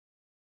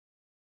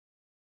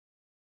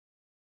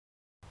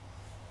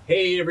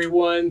Hey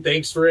everyone,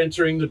 thanks for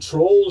entering the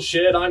Troll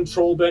Shed. I'm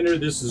Trollbender,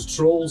 this is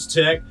Trolls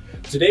Tech.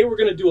 Today we're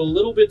going to do a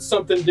little bit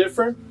something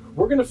different.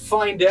 We're going to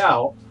find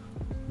out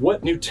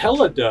what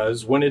Nutella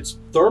does when it's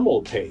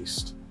thermal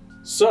paste.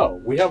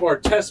 So we have our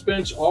test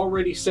bench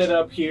already set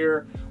up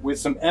here with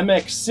some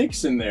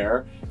MX6 in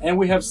there, and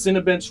we have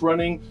Cinebench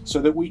running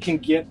so that we can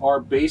get our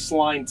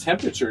baseline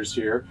temperatures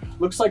here.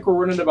 Looks like we're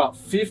running about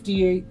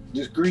 58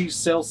 degrees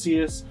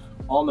Celsius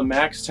on the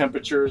max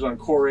temperatures on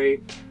core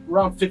 8,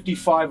 around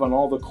 55 on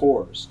all the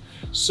cores.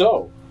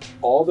 So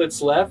all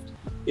that's left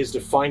is to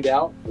find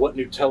out what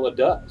Nutella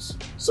does.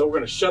 So we're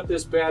going to shut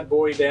this bad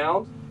boy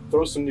down,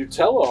 throw some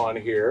Nutella on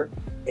here,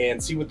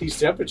 and see what these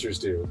temperatures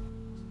do.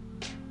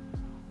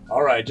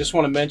 All right, just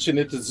want to mention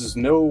that this is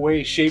no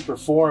way, shape, or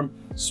form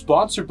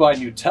sponsored by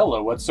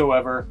Nutella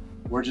whatsoever.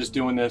 We're just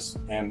doing this,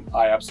 and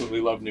I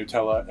absolutely love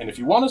Nutella. And if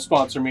you want to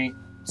sponsor me,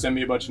 send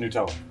me a bunch of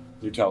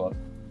Nutella.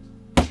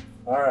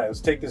 All right, let's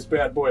take this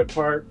bad boy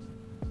apart.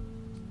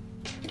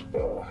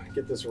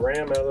 Get this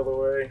RAM out of the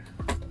way.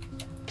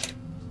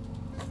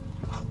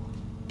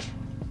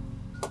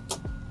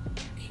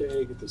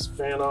 Okay, get this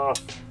fan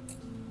off.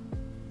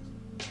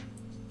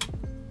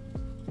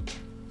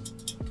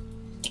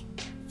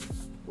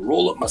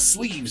 Roll up my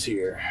sleeves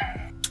here.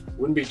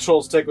 Wouldn't be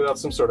Trolls Tech without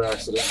some sort of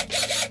accident.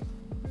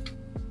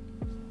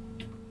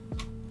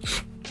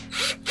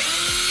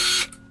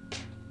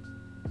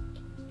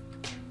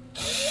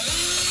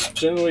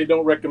 Generally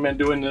don't recommend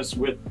doing this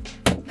with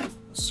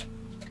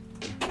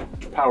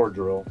power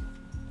drill.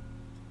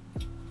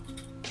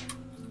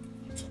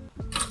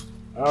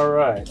 All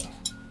right.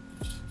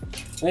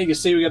 Now you can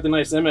see we got the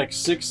nice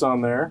MX6 on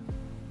there.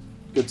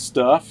 Good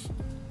stuff.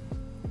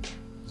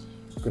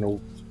 I'm gonna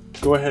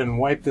go ahead and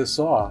wipe this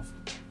off.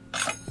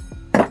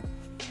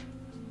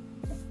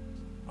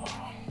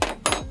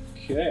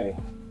 Okay.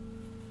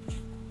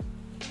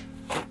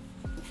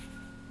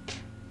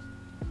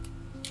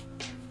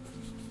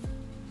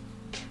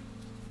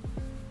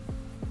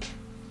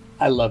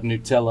 I love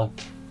Nutella.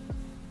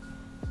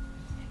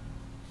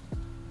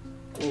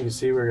 You can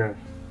see we're gonna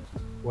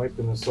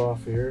wiping this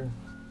off here.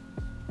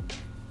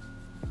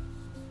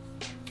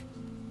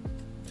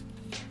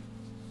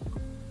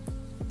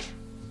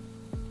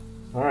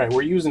 All right,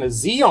 we're using a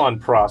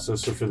Xeon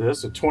processor for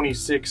this, a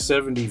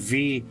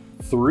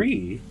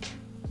 2670V3.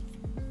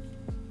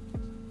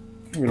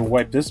 I'm gonna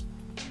wipe this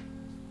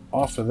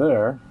off of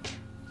there.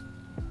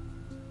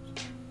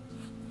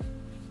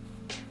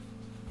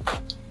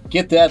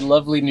 Get that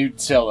lovely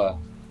Nutella.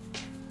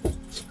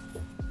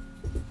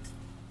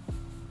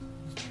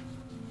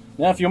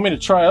 Now, if you want me to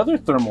try other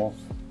thermal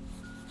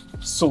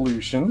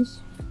solutions,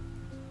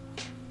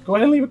 go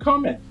ahead and leave a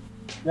comment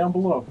down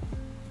below.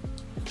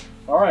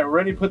 All right, we're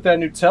ready to put that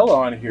Nutella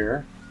on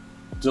here.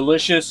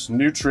 Delicious,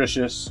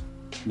 nutritious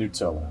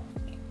Nutella.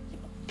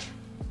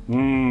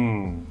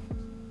 Mmm.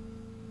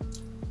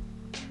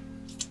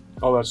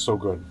 Oh, that's so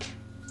good.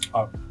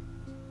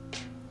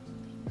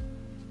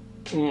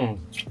 Yeah.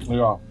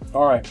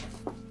 All right.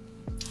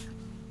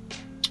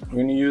 I'm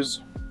going to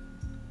use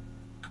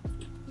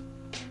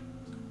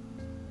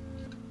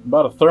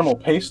about a thermal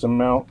paste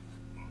amount.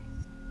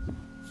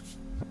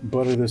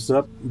 Butter this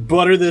up.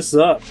 Butter this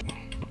up.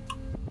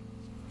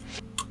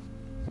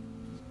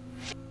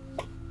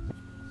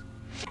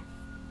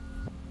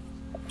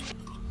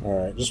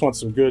 All right. Just want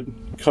some good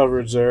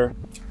coverage there.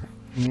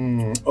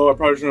 Oh, I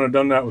probably shouldn't have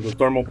done that with the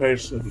thermal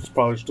paste. It's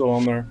probably still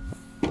on there.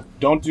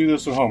 Don't do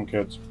this at home,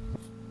 kids.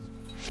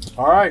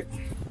 All right.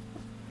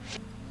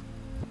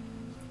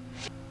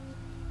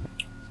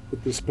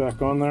 Put this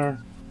back on there.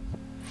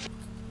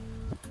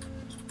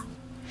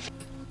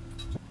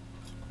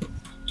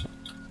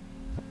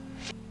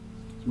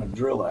 Where's my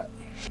drill at?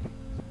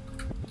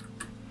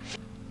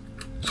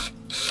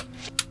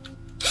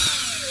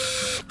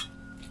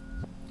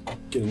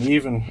 Get an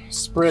even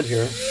spread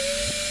here.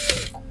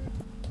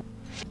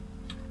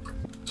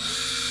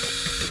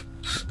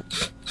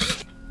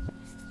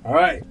 All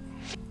right.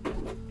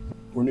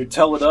 We're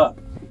Nutella'd up.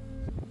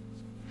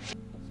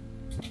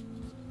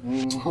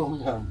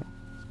 Yeah.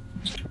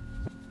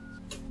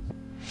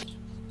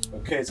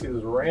 Okay, let's get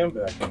this RAM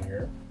back in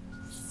here.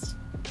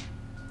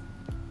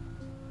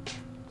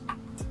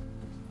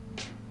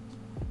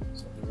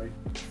 Right.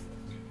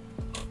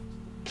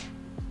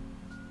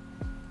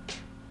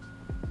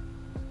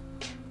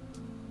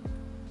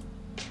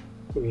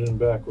 Put it in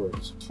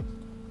backwards.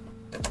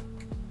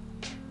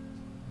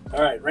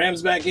 All right,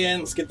 RAM's back in.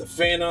 Let's get the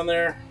fan on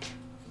there.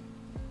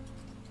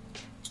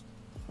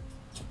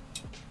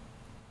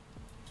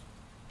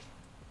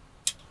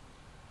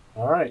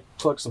 All right,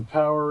 plug some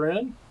power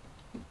in.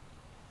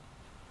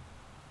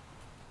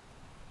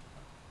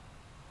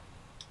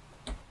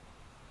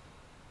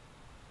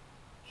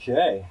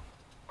 Okay.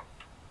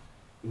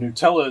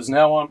 Nutella is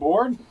now on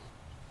board.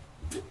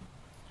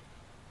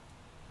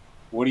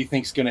 What do you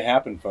think's going to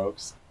happen,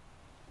 folks?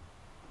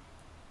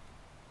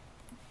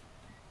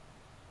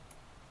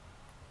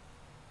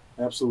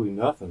 Absolutely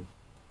nothing.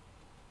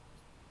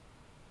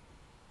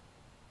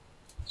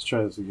 Let's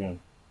try this again.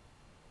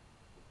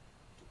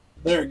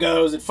 There it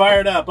goes. It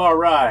fired up. All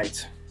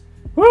right.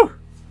 Whew.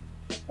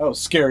 That was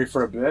scary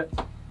for a bit.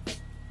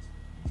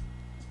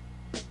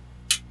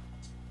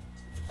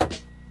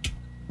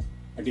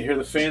 I can hear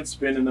the fan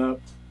spinning up.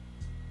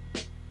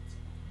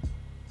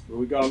 What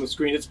we got on the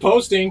screen? It's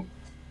posting.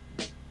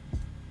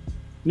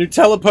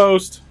 Nutella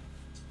post.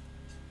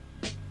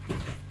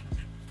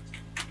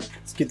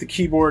 Let's get the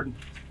keyboard.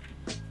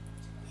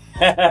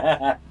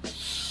 It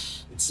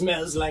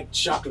smells like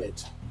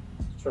chocolate.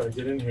 Let's try to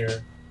get in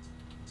here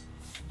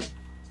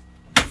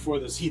before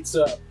this heats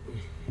up.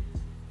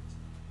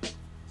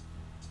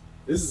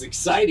 This is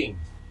exciting.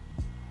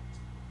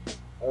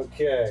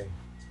 Okay.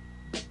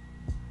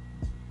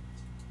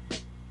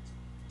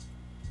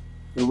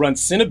 We'll run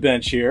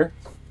Cinebench here.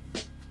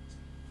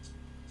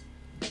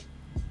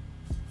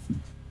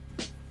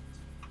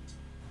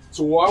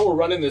 So while we're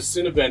running this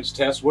Cinebench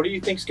test, what do you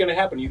think is going to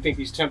happen? You think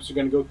these temps are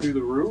going to go through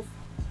the roof?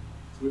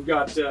 We've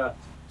got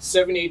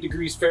 78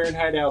 degrees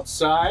Fahrenheit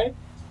outside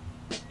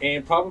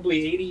and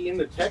probably 80 in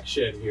the tech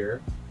shed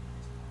here.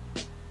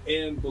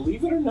 And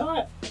believe it or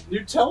not,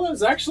 Nutella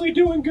is actually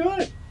doing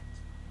good.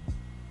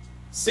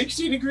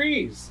 60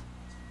 degrees.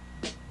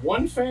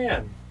 One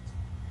fan.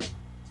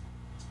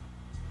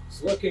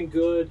 It's looking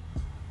good.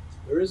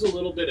 There is a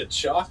little bit of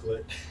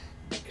chocolate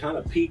kind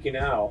of peeking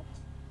out.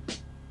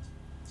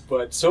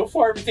 But so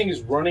far everything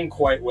is running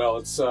quite well.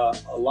 It's a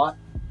lot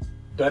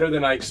better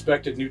than I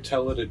expected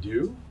Nutella to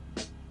do.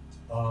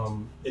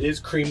 It is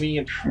creamy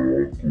and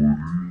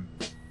chocolatey.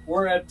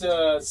 We're at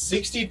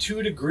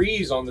 62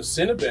 degrees on the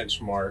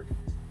Cinebench mark,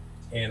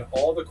 and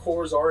all the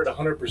cores are at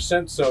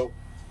 100%, so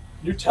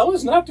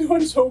Nutella's not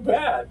doing so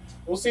bad.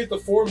 We'll see at the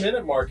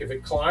 4-minute mark if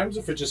it climbs,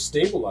 if it just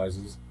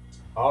stabilizes.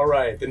 All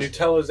right, the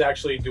Nutella is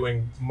actually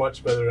doing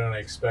much better than I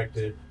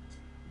expected.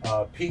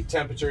 Peak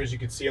temperature, as you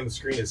can see on the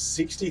screen, is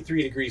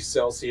 63 degrees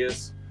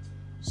Celsius.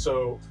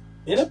 So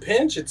in a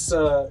pinch, it's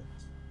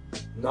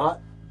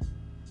not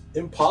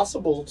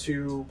impossible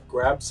to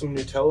grab some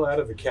Nutella out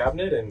of the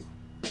cabinet and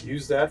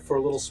use that for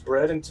a little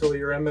spread until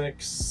your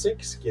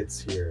MX6 gets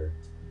here.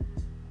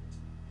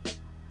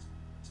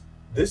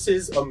 This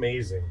is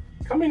amazing.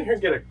 Come in here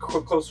and get a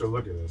closer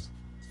look at this.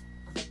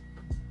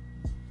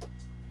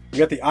 We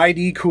got the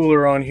ID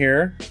cooler on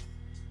here.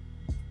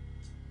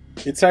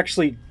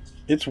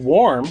 It's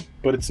warm,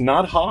 but it's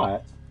not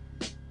hot.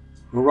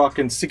 We're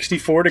rocking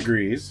 64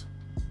 degrees.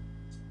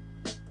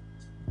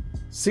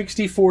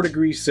 64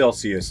 degrees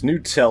Celsius,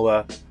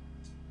 Nutella,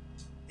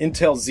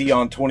 Intel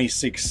Xeon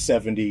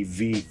 2670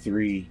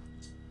 V3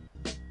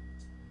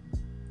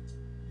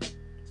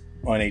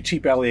 on a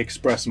cheap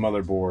AliExpress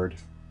motherboard.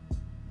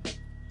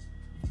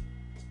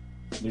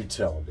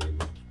 Nutella, baby.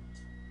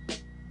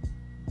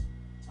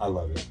 I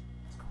love it.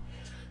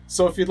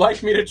 So if you'd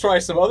like me to try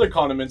some other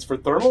condiments for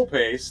thermal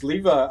paste,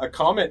 leave a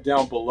comment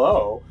down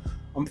below.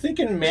 I'm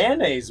thinking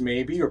mayonnaise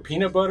maybe, or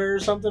peanut butter or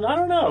something. I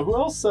don't know. Who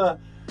else?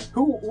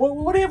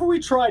 What haven't we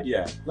tried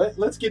yet?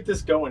 Let's get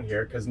this going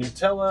here, because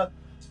Nutella,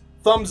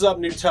 thumbs up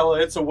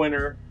Nutella, it's a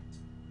winner.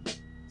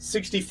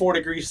 64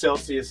 degrees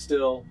Celsius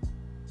still.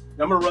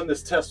 I'm gonna run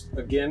this test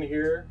again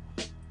here.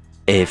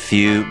 A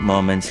few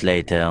moments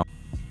later.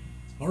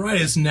 All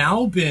right, it's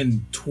now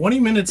been 20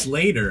 minutes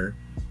later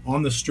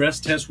on the stress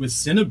test with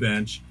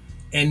Cinebench,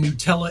 and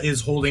Nutella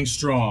is holding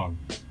strong.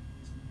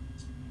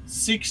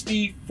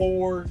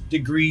 64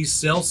 degrees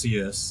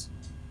Celsius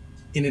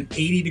in an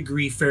 80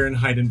 degree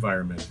Fahrenheit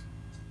environment.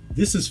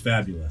 This is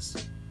fabulous.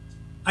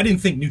 I didn't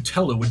think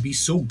Nutella would be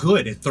so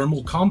good at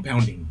thermal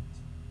compounding.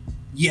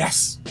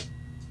 Yes.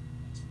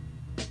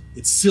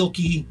 It's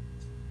silky,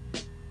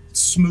 it's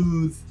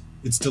smooth,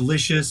 it's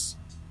delicious,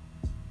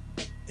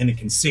 and it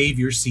can save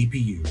your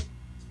CPU.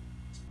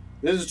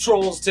 This is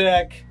Trolls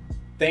Tech.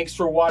 Thanks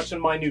for watching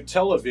my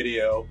Nutella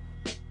video.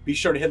 Be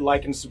sure to hit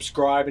like and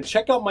subscribe and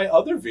check out my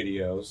other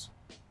videos.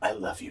 I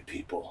love you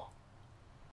people.